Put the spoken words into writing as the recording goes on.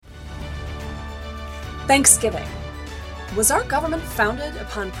Thanksgiving. Was our government founded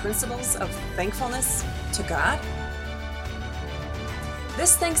upon principles of thankfulness to God?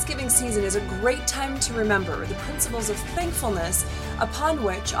 This Thanksgiving season is a great time to remember the principles of thankfulness upon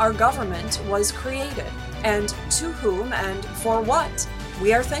which our government was created, and to whom and for what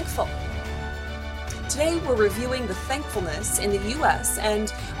we are thankful. Today we're reviewing the thankfulness in the U.S.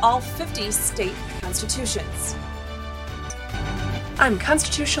 and all 50 state constitutions. I'm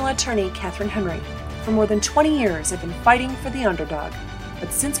constitutional attorney Catherine Henry. For more than 20 years, I've been fighting for the underdog.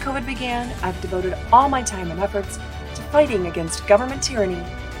 But since COVID began, I've devoted all my time and efforts to fighting against government tyranny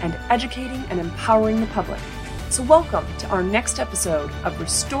and educating and empowering the public. So welcome to our next episode of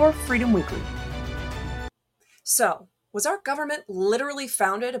Restore Freedom Weekly. So, was our government literally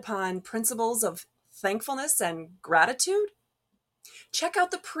founded upon principles of thankfulness and gratitude? Check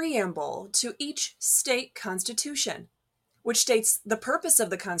out the preamble to each state constitution, which states the purpose of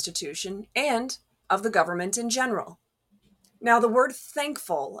the Constitution and of the government in general. Now, the word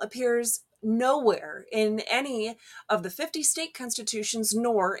thankful appears nowhere in any of the 50 state constitutions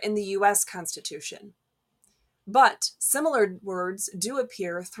nor in the U.S. Constitution. But similar words do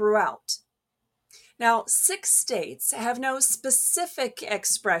appear throughout. Now, 6 states have no specific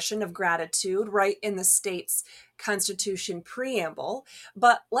expression of gratitude right in the state's Constitution preamble,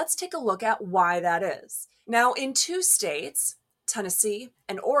 but let's take a look at why that is. Now, in 2 states, Tennessee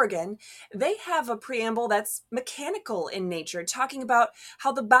and Oregon, they have a preamble that's mechanical in nature, talking about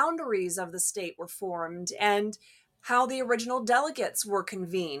how the boundaries of the state were formed and how the original delegates were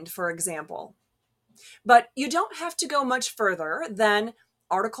convened, for example. But you don't have to go much further than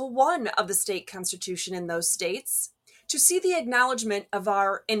Article 1 of the state constitution in those states to see the acknowledgement of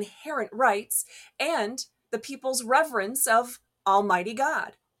our inherent rights and the people's reverence of Almighty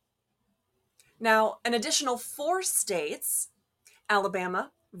God. Now, an additional 4 states,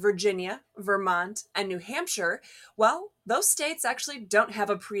 Alabama, Virginia, Vermont, and New Hampshire, well, those states actually don't have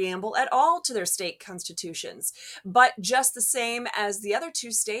a preamble at all to their state constitutions. But just the same as the other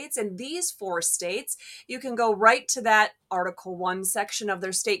 2 states and these 4 states, you can go right to that Article 1 section of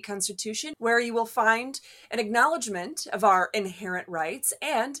their state constitution, where you will find an acknowledgement of our inherent rights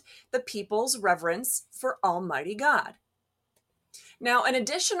and the people's reverence for Almighty God. Now, an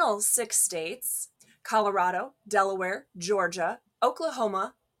additional 6 states, Colorado, Delaware, Georgia,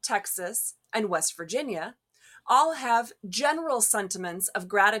 Oklahoma, Texas, and West Virginia, all have general sentiments of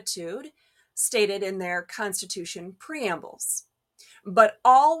gratitude stated in their Constitution preambles. But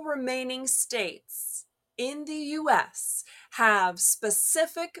all remaining states in the U.S. have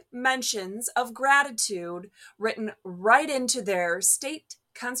specific mentions of gratitude written right into their state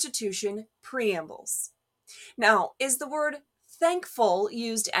Constitution preambles. Now, is the word thankful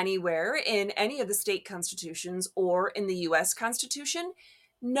used anywhere in any of the state constitutions or in the U.S. Constitution?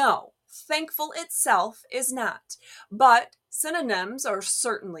 No, thankful itself is not, but synonyms are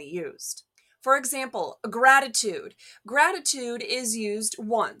certainly used. For example, gratitude. Gratitude is used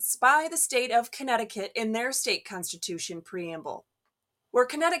once by the state of Connecticut in their state constitution preamble, where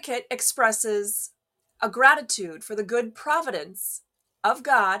Connecticut expresses a gratitude for the good providence of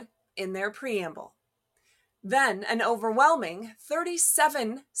God in their preamble. Then an overwhelming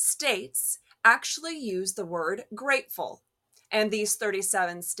 37 states actually use the word grateful. And these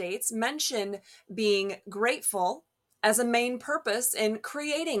 37 states mention being grateful as a main purpose in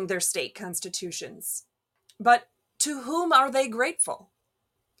creating their state constitutions. But to whom are they grateful?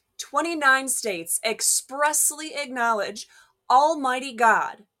 29 states expressly acknowledge Almighty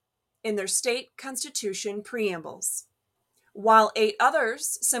God in their state constitution preambles, while 8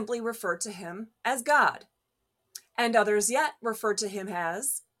 others simply refer to him as God. And others yet refer to him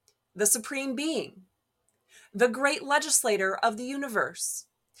as the Supreme Being, the great legislator of the universe,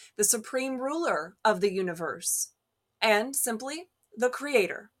 the supreme ruler of the universe, and simply the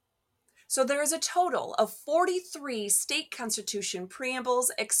Creator. So there is a total of 43 state constitution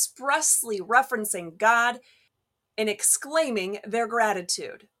preambles expressly referencing God and exclaiming their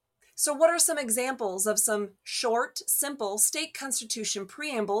gratitude. So what are some examples of some short, simple state constitution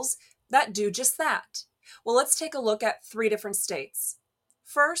preambles that do just that? Well, let's take a look at 3 different states.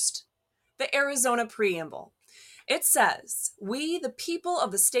 First, the Arizona preamble. It says, "We, the people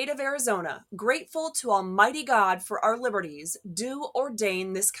of the state of Arizona, grateful to Almighty God for our liberties, do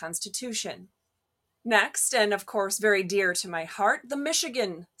ordain this Constitution." Next, and of course very dear to my heart, the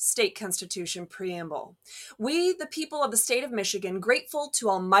Michigan State Constitution Preamble. "We, the people of the state of Michigan, grateful to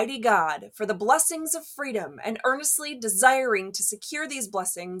Almighty God for the blessings of freedom and earnestly desiring to secure these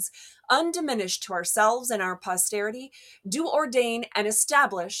blessings, undiminished to ourselves and our posterity, do ordain and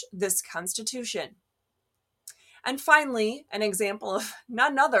establish this Constitution." And finally, an example of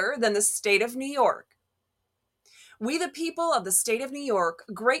none other than the state of New York. We, the people of the state of New York,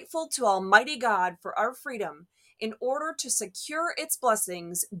 grateful to Almighty God for our freedom, in order to secure its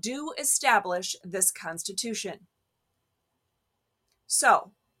blessings, do establish this Constitution.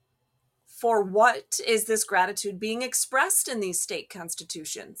 So, for what is this gratitude being expressed in these state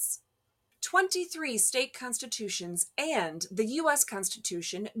constitutions? 23 state constitutions and the U.S.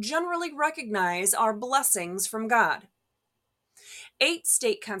 Constitution generally recognize our blessings from God. 8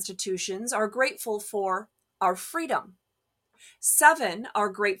 state constitutions are grateful for our freedom. 7 are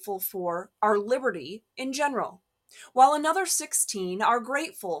grateful for our liberty in general, while another 16 are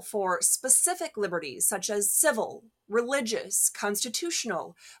grateful for specific liberties such as civil, religious,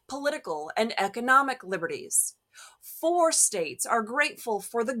 constitutional, political, and economic liberties. 4 states are grateful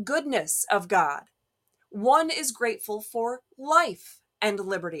for the goodness of God. 1 is grateful for life and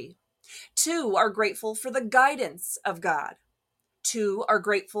liberty. 2 are grateful for the guidance of God. 2 are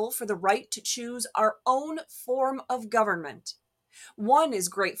grateful for the right to choose our own form of government. 1 is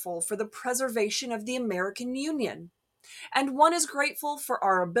grateful for the preservation of the American Union. And 1 is grateful for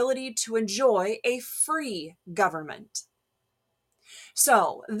our ability to enjoy a free government.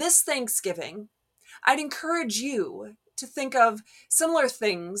 So, this Thanksgiving, I'd encourage you to think of similar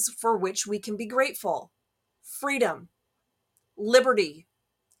things for which we can be grateful. Freedom, liberty,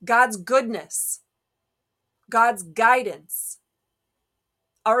 God's goodness, God's guidance,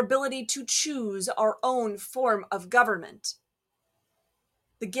 our ability to choose our own form of government,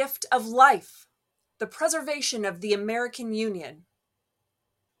 the gift of life, the preservation of the American Union,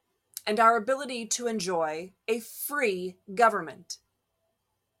 and our ability to enjoy a free government.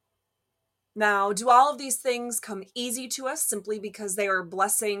 Now, do all of these things come easy to us simply because they are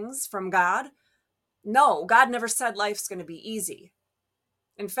blessings from God? No, God never said life's going to be easy.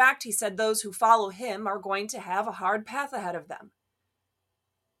 In fact, he said those who follow him are going to have a hard path ahead of them.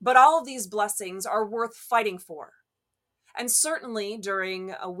 But all of these blessings are worth fighting for. And certainly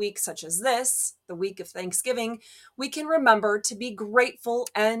during a week such as this, the week of Thanksgiving, we can remember to be grateful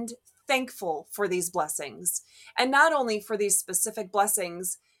and thankful for these blessings. And not only for these specific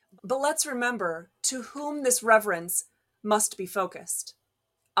blessings, but let's remember to whom this reverence must be focused.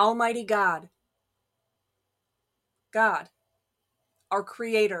 Almighty God. God, our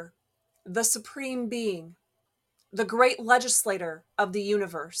Creator, the Supreme Being, the great legislator of the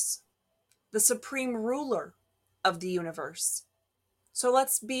universe, the supreme ruler of the universe. So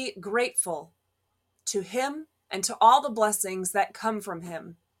let's be grateful to him and to all the blessings that come from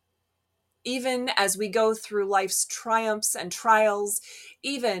him. Even as we go through life's triumphs and trials,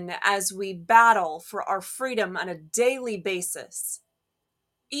 even as we battle for our freedom on a daily basis,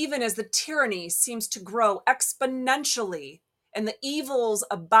 even as the tyranny seems to grow exponentially and the evils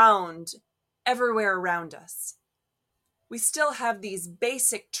abound everywhere around us, we still have these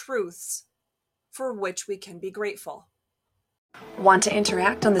basic truths for which we can be grateful. Want to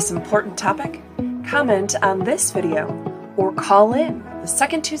interact on this important topic? Comment on this video or call in the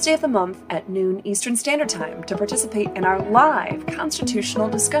second Tuesday of the month at noon Eastern Standard Time to participate in our live constitutional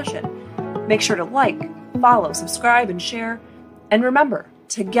discussion. Make sure to like, follow, subscribe, and share. And remember,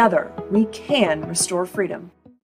 together we can restore freedom.